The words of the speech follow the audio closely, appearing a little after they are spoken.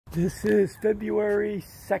This is February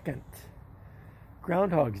 2nd,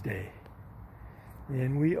 Groundhog's Day,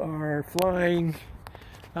 and we are flying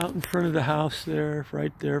out in front of the house there,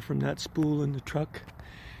 right there from that spool in the truck,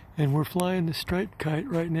 and we're flying the striped kite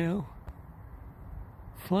right now.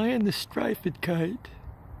 Flying the striped kite.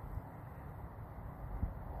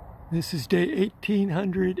 This is day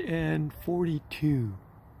 1842.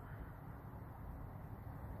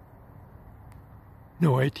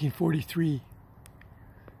 No, 1843.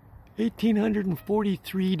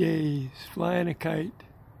 1843 days flying a kite,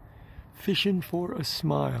 fishing for a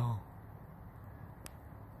smile.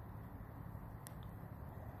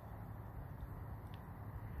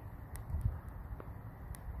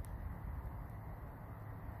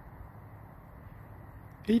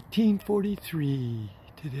 $18.43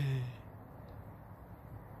 today.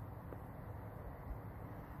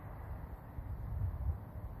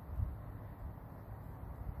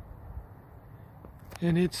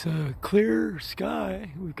 And it's a clear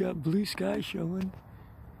sky. We've got blue sky showing.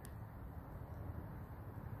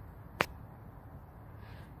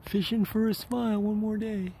 Fishing for a smile one more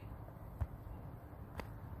day.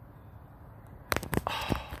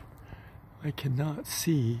 Oh, I cannot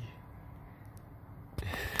see this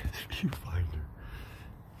viewfinder.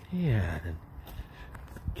 Man,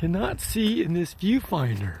 cannot see in this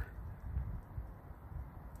viewfinder.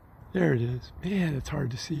 There it is. Man, it's hard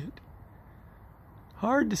to see it.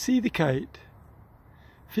 Hard to see the kite.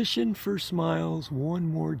 Fishing for smiles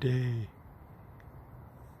one more day.